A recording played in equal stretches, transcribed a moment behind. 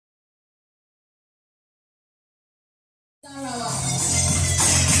Roshni,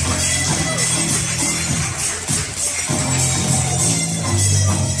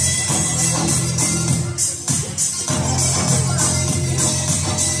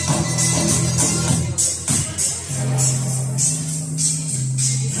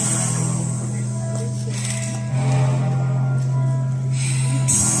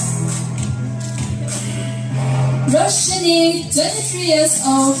 23 years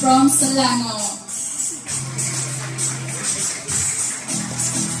old, from Selangor.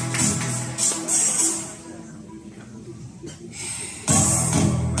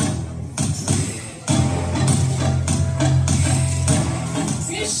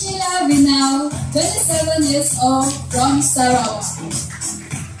 Krishna Vinau, 27 years old, from Sarawak.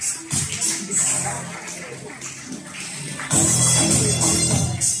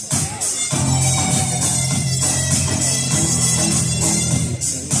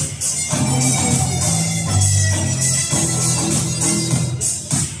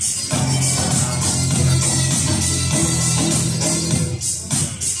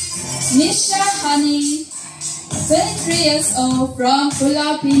 Nisha Hani, 23 years old, from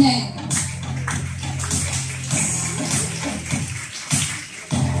Pulau Pinang.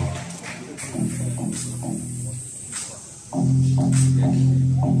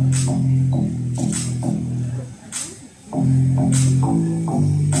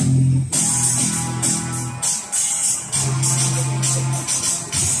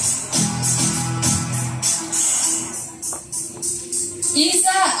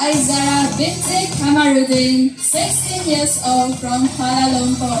 Isa Aizara binti Kamarudin, 16 years old, from Kuala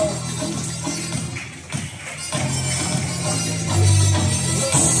Lumpur.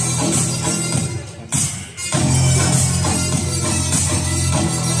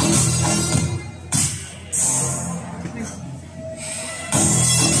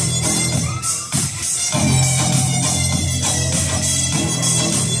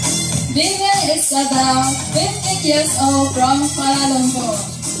 Vivian Isabel, 15 years old, from Kuala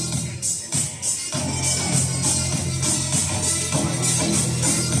Lumpur.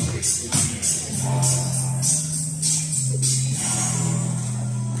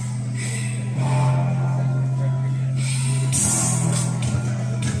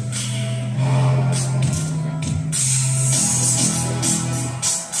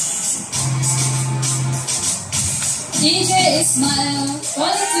 DJ Ismail,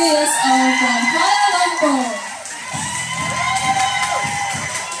 22 years old, from Kuala Lumpur.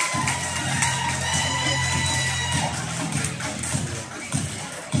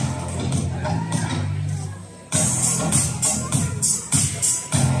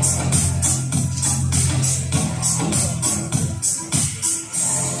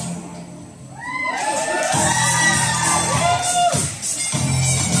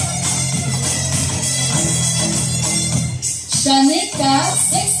 Shanika,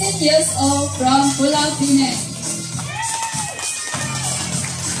 16 years old, from Pulau Pinang.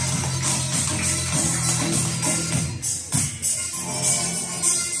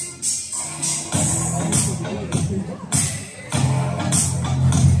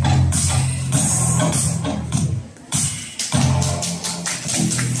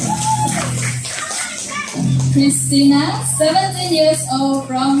 Christina, 17 years old,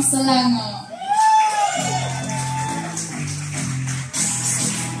 from Selangor.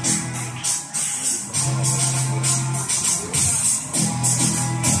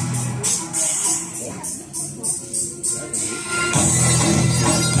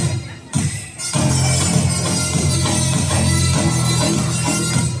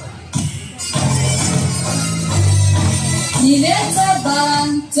 Nileta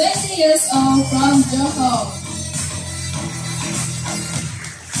Ban, 20 years old, from Johor.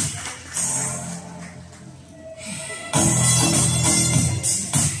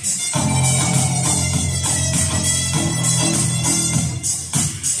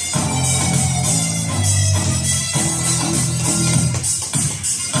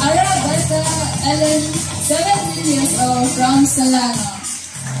 Arabata Ellen, 17 years old, from Selangor.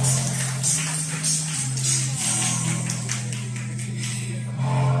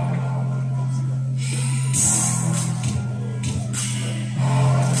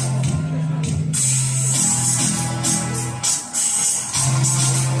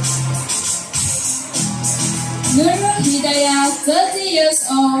 Nurul Hidayah, 30 years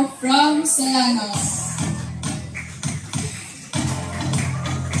old, from Selangor.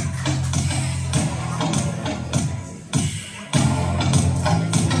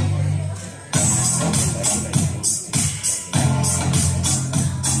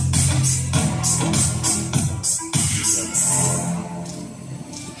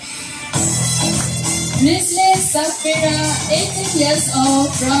 Miss Liz, Safira, 18 years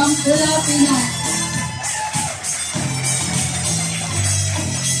old, from Pulau Pinang.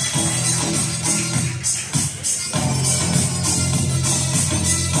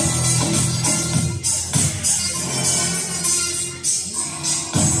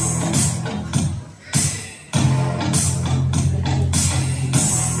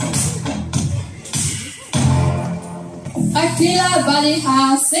 Akila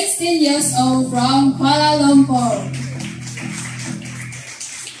Baliha, 16 years old, from Kuala Lumpur.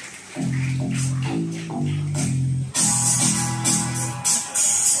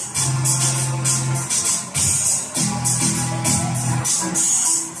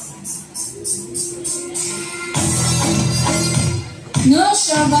 Nur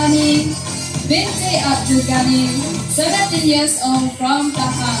Shabani binti Abdul Ghani, 17 years old, from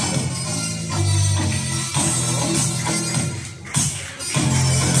Pahang.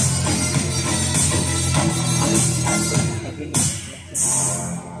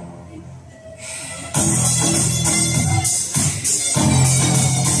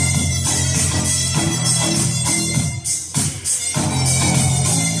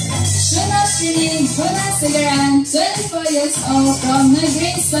 Sigaran, 24 years old, from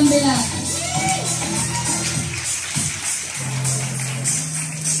Negeri Sembilan.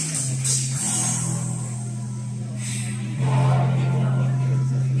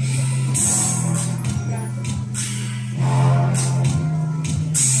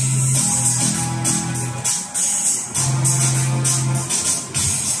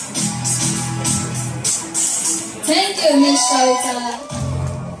 Thank you, Ms. Sharita.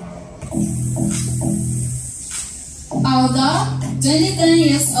 Alda, 23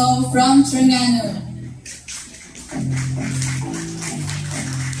 years old, from Terengganu.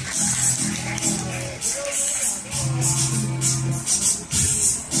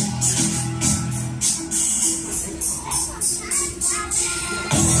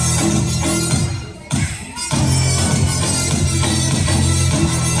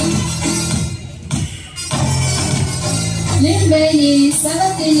 Lin Baini,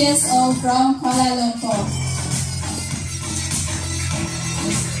 17 years old, from Kuala Lumpur.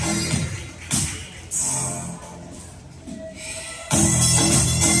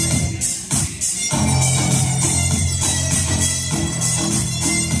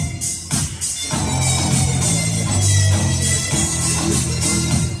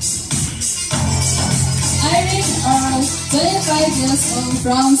 Irene Earl, 25 years old,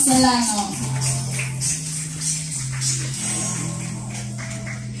 from Selangor.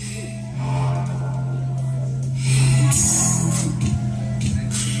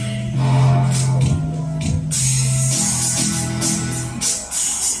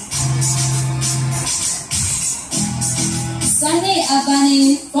 Sunny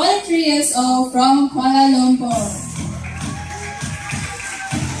Abani, 43 years old, from Kuala Lumpur.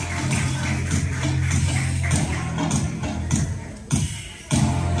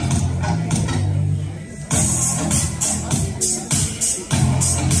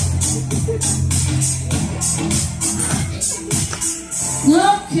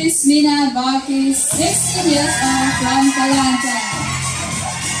 Nur Krismina Baki, 16 years old, from Kelantan.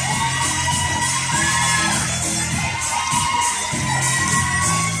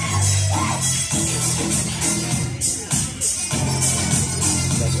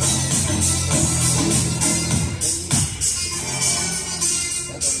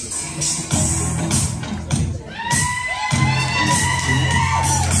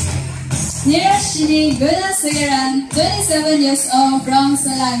 Nirashini Gunasigaran, 27 years old, from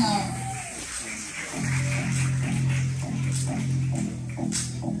Selangor.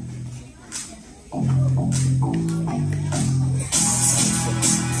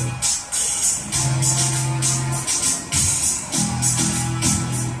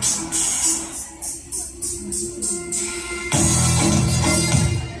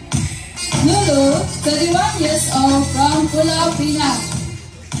 Lulu, 31 years old, from Pulau Pinang.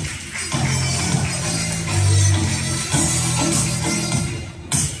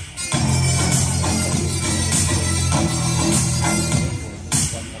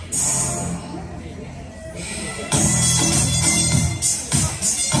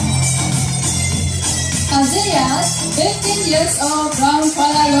 Aziyat, 15 years old, from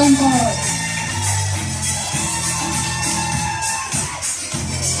Kuala Lumpur.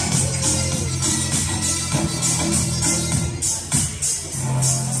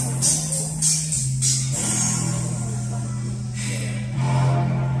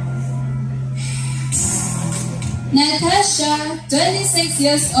 Natasha, 26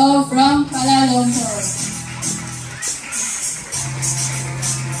 years old, from Kuala Lumpur.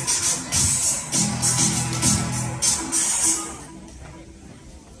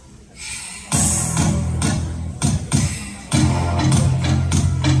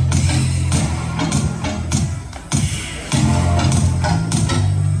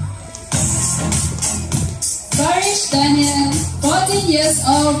 years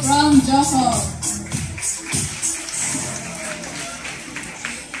old from Johor.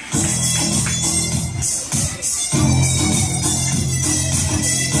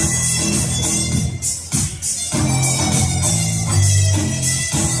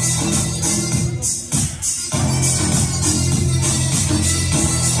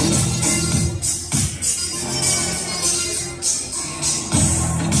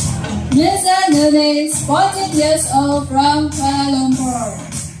 Mirza Nunes, 14 years old from Kuala Lumpur.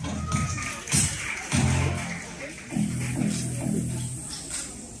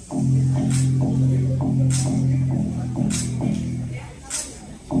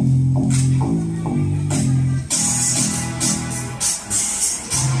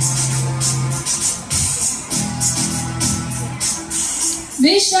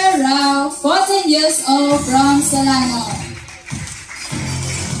 Vishal Rao, 14 years old from Selangor.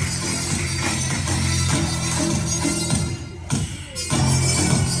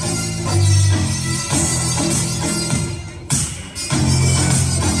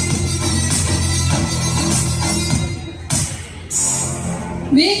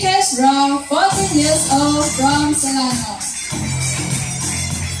 Vikesh Rao, 14 years old from Selangor.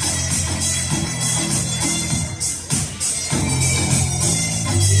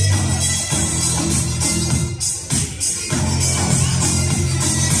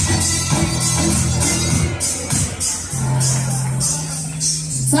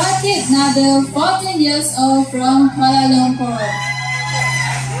 Sakit Nader, 14 years old from Kuala Lumpur.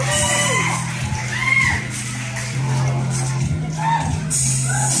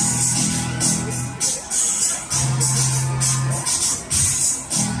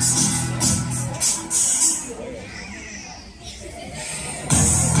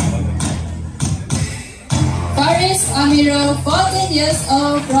 Faris Amiro, 14 years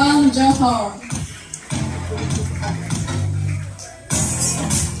old from Johor.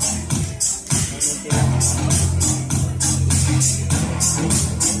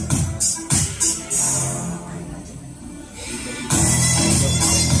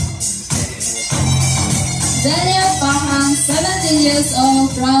 Daniel Pahang, 17 years old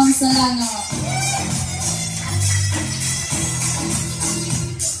from Selangor.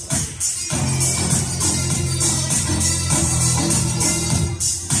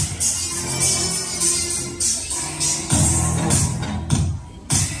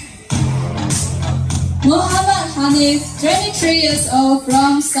 Muhammad Hanif, 23 years old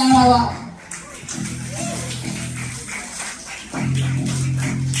from Sarawak.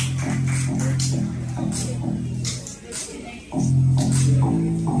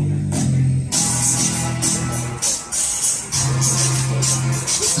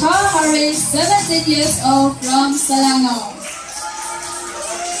 Carl Harris, 17 years old from Selangor.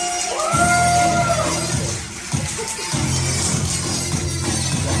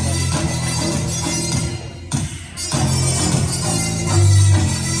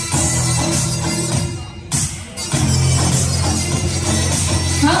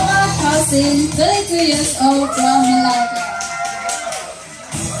 Hamad Hasim, 32 years old from Malacca.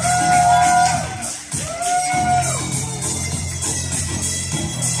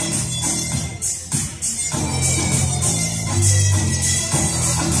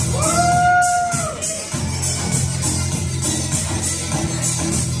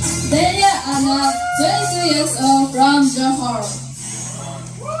 Delia Anna, 22 years old from Johor.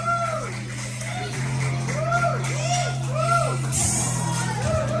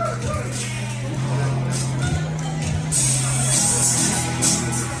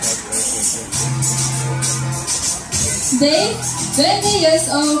 Dave, 20 years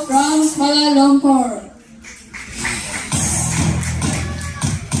old from Kuala Lumpur.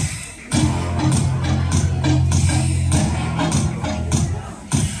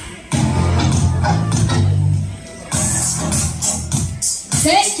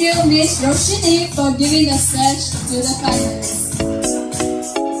 Thank you, Miss Roshini, for giving the stage to the finalists.